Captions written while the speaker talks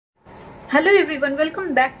Hello everyone,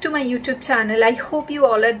 welcome back to my YouTube channel. I hope you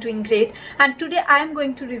all are doing great, and today I am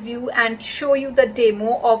going to review and show you the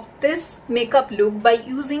demo of this makeup look by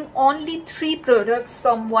using only 3 products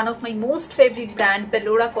from one of my most favorite brand,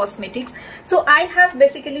 Belora Cosmetics. So I have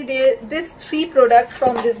basically these 3 products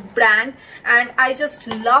from this brand and I just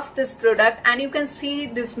love this product, and you can see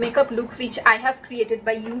this makeup look which I have created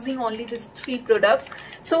by using only these 3 products.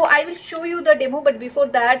 So I will show you the demo, but before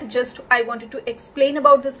that just I wanted to explain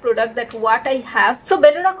about this product, that what I have. So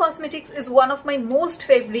Belora Cosmetics is one of my most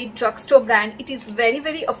favorite drugstore brand. It is very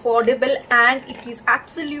affordable and it is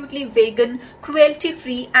absolutely vegan, cruelty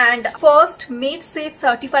free, and first made safe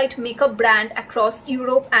certified makeup brand across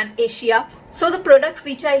Europe and Asia. So the product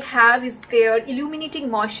which I have is their illuminating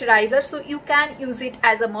moisturizer. So you can use it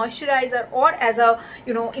as a moisturizer or as a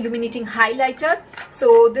illuminating highlighter.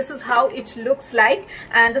 So this is how it looks like.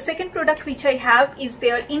 And the second product which I have is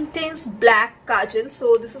their intense black Kajal.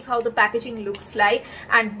 So this is how the packaging looks like,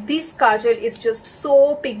 and this Kajal is just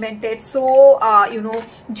so pigmented, so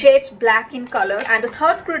jet black in color. And the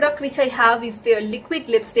third product which I have is their liquid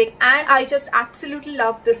lipstick, and I just absolutely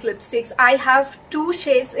love this lipsticks. I have 2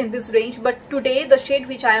 shades in this range, but today the shade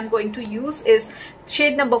which I am going to use is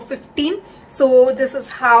shade number 15. So this is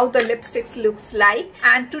how the lipsticks looks like,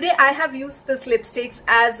 and today I have used this lipsticks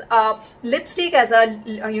as a lipstick, as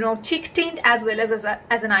a cheek tint, as well as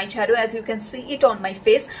an eyeshadow, as you can see it on my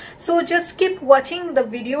face. So just keep watching the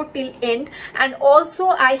video till end. And also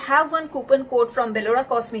I have one coupon code from Belora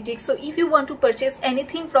Cosmetics, so if you want to purchase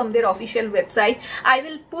anything from their official website, I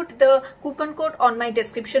will put the coupon code on my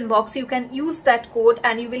description box. You can use that code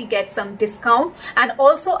and you will get some discount, and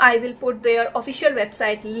also I will put their official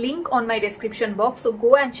website link on my description box, so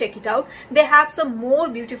go and check it out. They have some more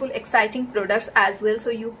beautiful exciting products as well, so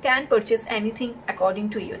you can purchase anything according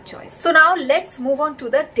to your choice. So now let's move on to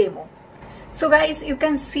the demo. So guys, you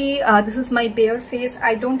can see this is my bare face.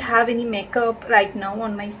 I don't have any makeup right now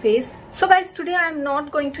on my face. So guys, today I am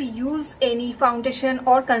not going to use any foundation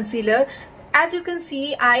or concealer. As you can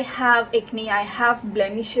see, I have acne, I have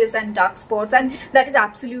blemishes and dark spots, and that is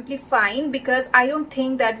absolutely fine, because I don't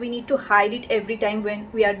think that we need to hide it every time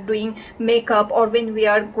when we are doing makeup or when we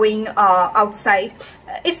are going outside.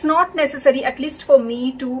 It's not necessary, at least for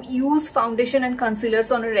me, to use foundation and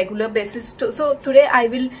concealers on a regular basis. So today I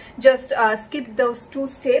will just skip those 2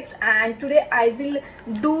 steps, and today I will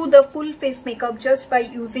do the full face makeup just by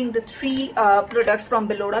using the 3 products from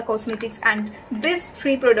Belora Cosmetics, and these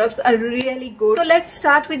 3 products are really good. So let's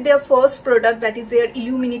start with their first product, that is their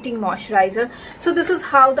illuminating moisturizer. So this is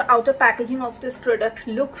how the outer packaging of this product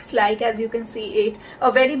looks like. As you can see it,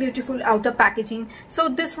 a very beautiful outer packaging. So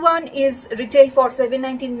this one is retail for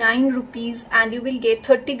 799 rupees, and you will get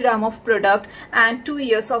 30 gram of product and 2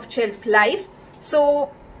 years of shelf life.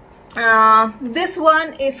 So this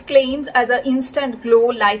one is claimed as an instant glow,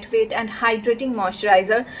 lightweight and hydrating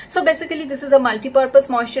moisturizer. So basically this is a multi-purpose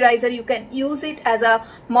moisturizer. You can use it as a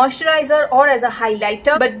moisturizer or as a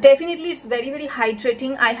highlighter, but definitely it's very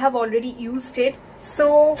hydrating. I have already used it.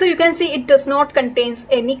 So you can see it does not contain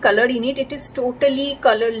any color in it. It is totally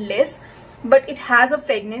colorless, but it has a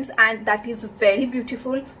fragrance, and that is very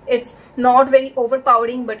beautiful. It's not very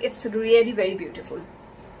overpowering, but it's really very beautiful.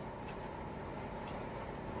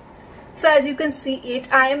 So as you can see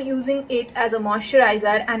it, I am using it as a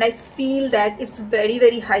moisturizer, and I feel that it's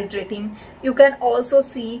very hydrating. You can also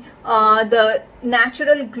see the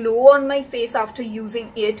natural glow on my face after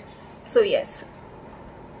using it. So yes,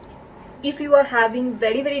 if you are having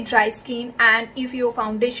very dry skin and if your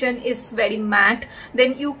foundation is very matte,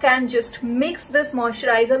 then you can just mix this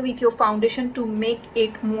moisturizer with your foundation to make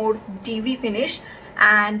it more dewy finish.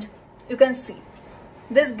 And you can see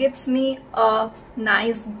this gives me a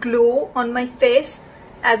nice glow on my face,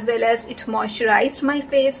 as well as it moisturized my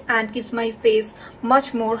face and keeps my face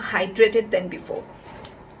much more hydrated than before.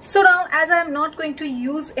 So now, as I am not going to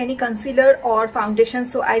use any concealer or foundation,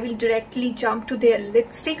 so I will directly jump to their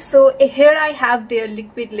lipstick. So here I have their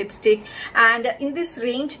liquid lipstick, and in this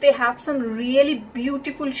range they have some really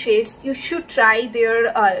beautiful shades. You should try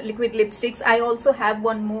their liquid lipsticks. I also have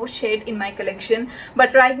one more shade in my collection,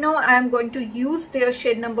 but right now I am going to use their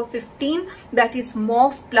shade number 15, that is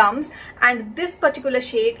Mauve Plums, and this particular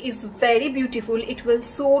shade is very beautiful. It will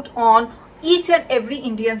suit on each and every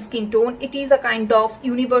Indian skin tone. It is a kind of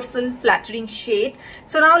universal flattering shade.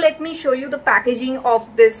 So now let me show you the packaging of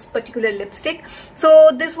this particular lipstick. So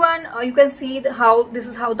this one, you can see this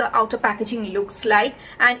is how the outer packaging looks like,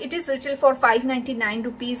 and it is retail for 599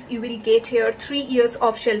 rupees. You will get here 3 years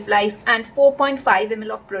of shelf life and 4.5 ml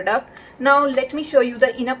of product. Now let me show you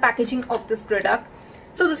the inner packaging of this product.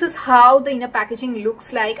 So this is how the inner packaging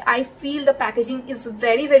looks like. I feel the packaging is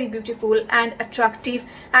very, very beautiful and attractive,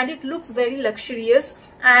 and it looks very luxurious.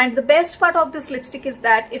 And the best part of this lipstick is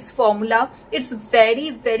that its formula, it's very,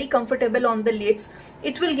 very comfortable on the lips.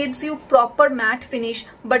 It will gives you proper matte finish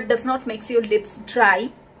but does not makes your lips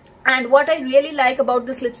dry. And what I really like about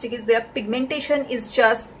this lipstick is their pigmentation is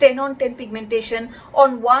just 10 on 10 pigmentation.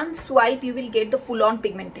 On one swipe you will get the full on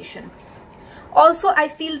pigmentation. Also, I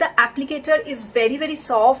feel the applicator is very, very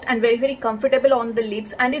soft and very, very comfortable on the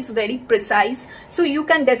lips, and it's very precise. So you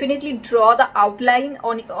can definitely draw the outline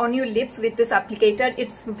on your lips with this applicator.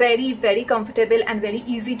 It's very, very comfortable and very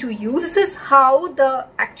easy to use. This is how the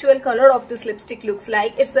actual color of this lipstick looks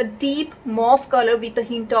like. It's a deep mauve color with a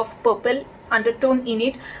hint of purple undertone in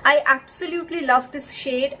it. I absolutely love this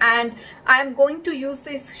shade, and I am going to use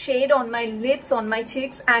this shade on my lips, on my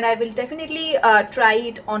cheeks, and I will definitely try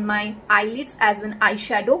it on my eyelids as an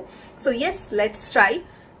eyeshadow. So yes, let's try.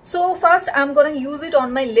 So first I'm gonna use it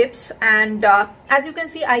on my lips, and as you can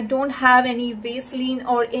see, I don't have any Vaseline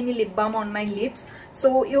or any lip balm on my lips.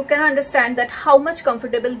 So you can understand that how much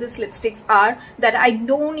comfortable these lipsticks are, that I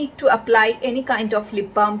don't need to apply any kind of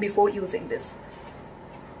lip balm before using this.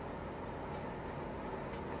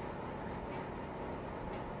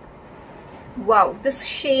 Wow, this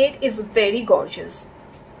shade is very gorgeous.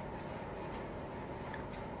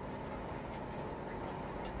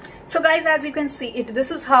 So guys, as you can see it,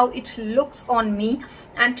 this is how it looks on me,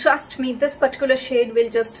 and trust me, this particular shade will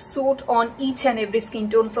just suit on each and every skin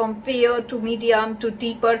tone, from fair to medium to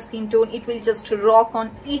deeper skin tone. It will just rock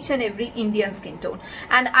on each and every Indian skin tone,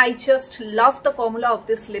 and I just love the formula of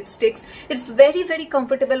this lipsticks. It's very, very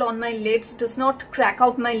comfortable on my lips, does not crack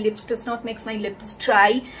out my lips, does not make my lips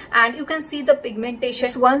dry, and you can see the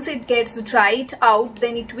pigmentation. Once it gets dried out,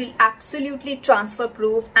 then it will absolutely transfer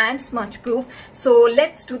proof and smudge proof. So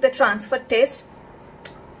let's do the transfer test.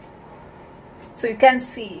 So you can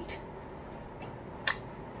see it.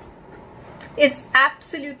 It's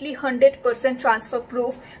absolutely 100% transfer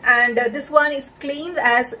proof, and this one is claimed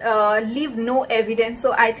as leave no evidence,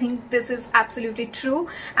 so I think this is absolutely true.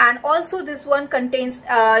 And also this one contains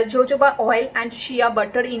jojoba oil and shea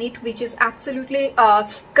butter in it, which is absolutely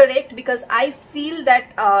correct, because I feel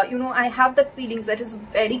that I have that feelings that is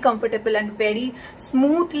very comfortable and very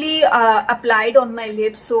smoothly applied on my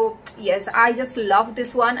lips. So yes, I just love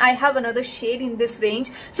this one. I have another shade in this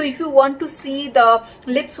range, so if you want to see the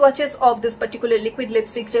lip swatches of this particular liquid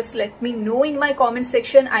lipstick, just let me know in my comment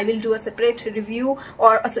section. I will do a separate review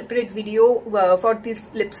or a separate video for these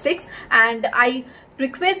lipsticks, and I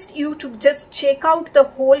request you to just check out the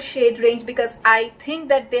whole shade range, because I think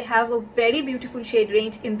that they have a very beautiful shade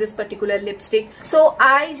range in this particular lipstick. So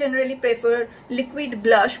I generally prefer liquid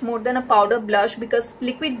blush more than a powder blush, because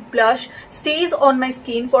liquid blush stays on my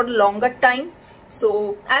skin for a longer time.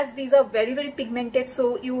 So as these are very, very pigmented,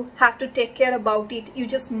 so you have to take care about it. You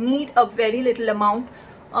just need a very little amount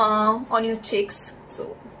on your cheeks.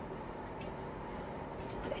 So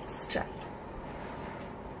let's try.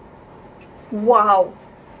 Wow,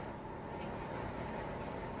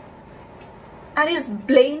 and it's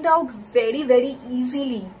blend out very, very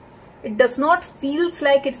easily. It does not feels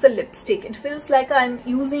like it's a lipstick. It feels like I'm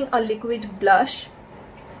using a liquid blush.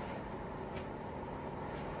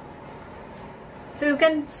 So you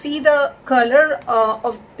can see the color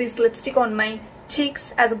of this lipstick on my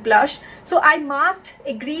cheeks as a blush. So I must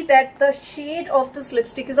agree that the shade of this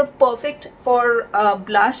lipstick is a perfect for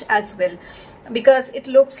blush as well, because it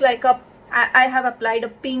looks like I have applied a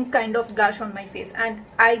pink kind of blush on my face, and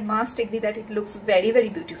I must agree that it looks very, very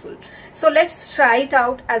beautiful. So let's try it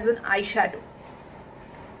out as an eyeshadow.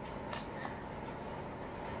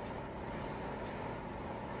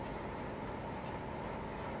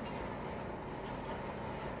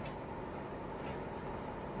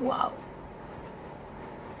 Wow.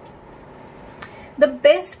 The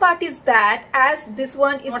best part is that as this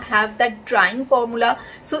one does not have that drying formula,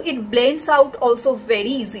 so it blends out also very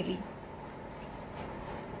easily.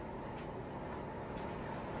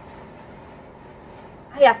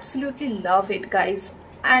 I absolutely love it, guys.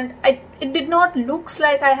 And it did not looks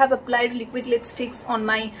like I have applied liquid lipsticks on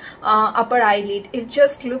my upper eyelid. It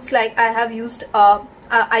just looks like I have used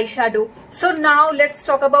eyeshadow. So now let's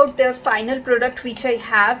talk about their final product which I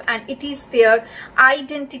have, and it is their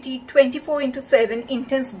Eyedentity 24x7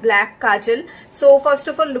 Intense Black Kajal. So first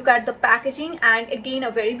of all, look at the packaging, and again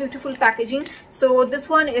a very beautiful packaging. So this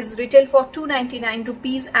one is retail for 299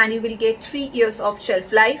 rupees, and you will get 3 years of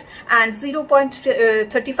shelf life and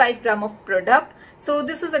 0.35 gram of product. So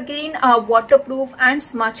this is again a waterproof and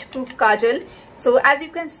smudge proof kajal. So as you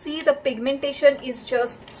can see, the pigmentation is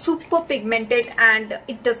just super pigmented and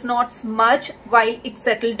it does not smudge while it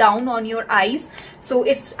settles down on your eyes. So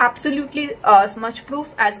it's absolutely smudge proof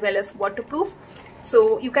as well as waterproof.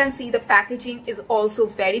 So you can see the packaging is also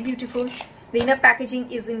very beautiful. The inner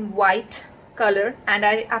packaging is in white color and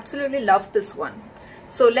I absolutely love this one.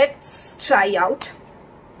 So let's try out.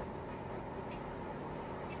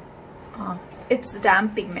 It's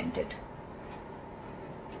damn pigmented.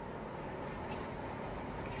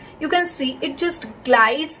 You can see it just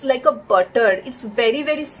glides like a butter. It's very,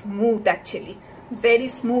 very smooth actually. Very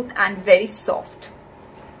smooth and very soft.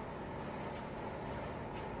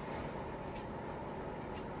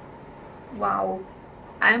 Wow,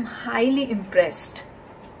 I am highly impressed.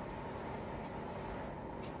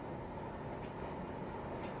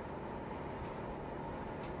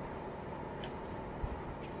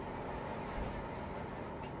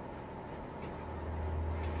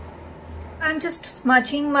 I'm just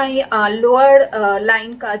smudging my lower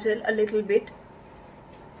line kajal a little bit.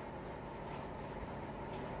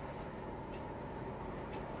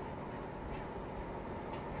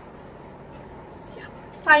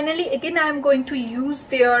 Finally, again I am going to use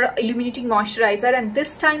their illuminating moisturizer, and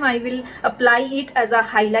this time I will apply it as a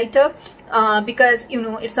highlighter because you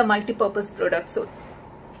know it's a multi-purpose product. So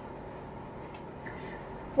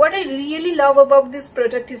what I really love about this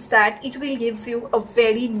product is that it will give you a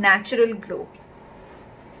very natural glow.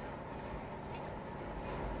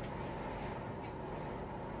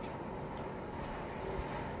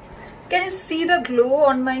 Can you see the glow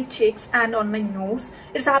on my cheeks and on my nose?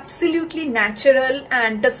 It's absolutely natural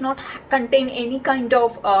and does not contain any kind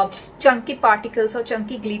of chunky particles or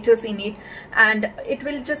chunky glitters in it, and it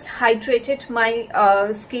will just hydrate my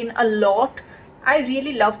skin a lot. I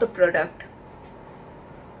really love the product.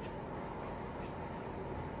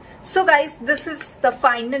 So guys, this is the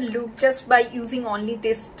final look just by using only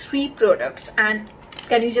these 3 products. And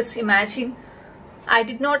can you just imagine, I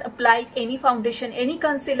did not apply any foundation, any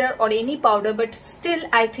concealer or any powder, but still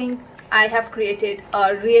I think I have created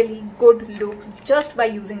a really good look just by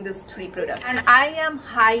using these 3 products. And I am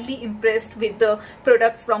highly impressed with the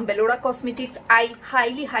products from Belora Cosmetics. I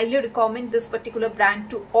highly recommend this particular brand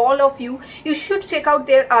to all of you. You should check out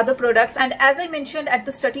their other products. And as I mentioned at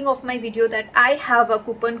the starting of my video that I have a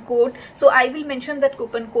coupon code, so I will mention that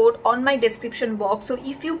coupon code on my description box. So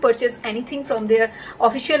if you purchase anything from their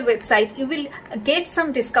official website, you will get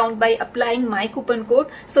some discount by applying my coupon code.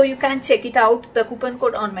 So you can check it out, the coupon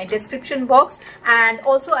code on my description box, and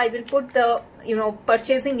also I will put the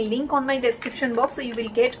purchasing link on my description box, so you will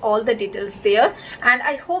get all the details there. And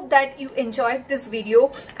I hope that you enjoyed this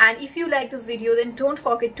video, and if you like this video then don't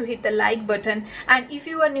forget to hit the like button, and if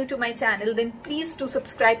you are new to my channel then please do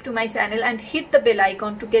subscribe to my channel and hit the bell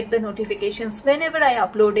icon to get the notifications whenever I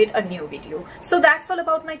uploaded a new video. So that's all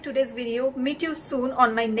about my today's video. Meet you soon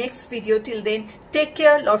on my next video. Till then, take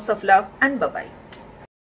care, lots of love, and bye bye.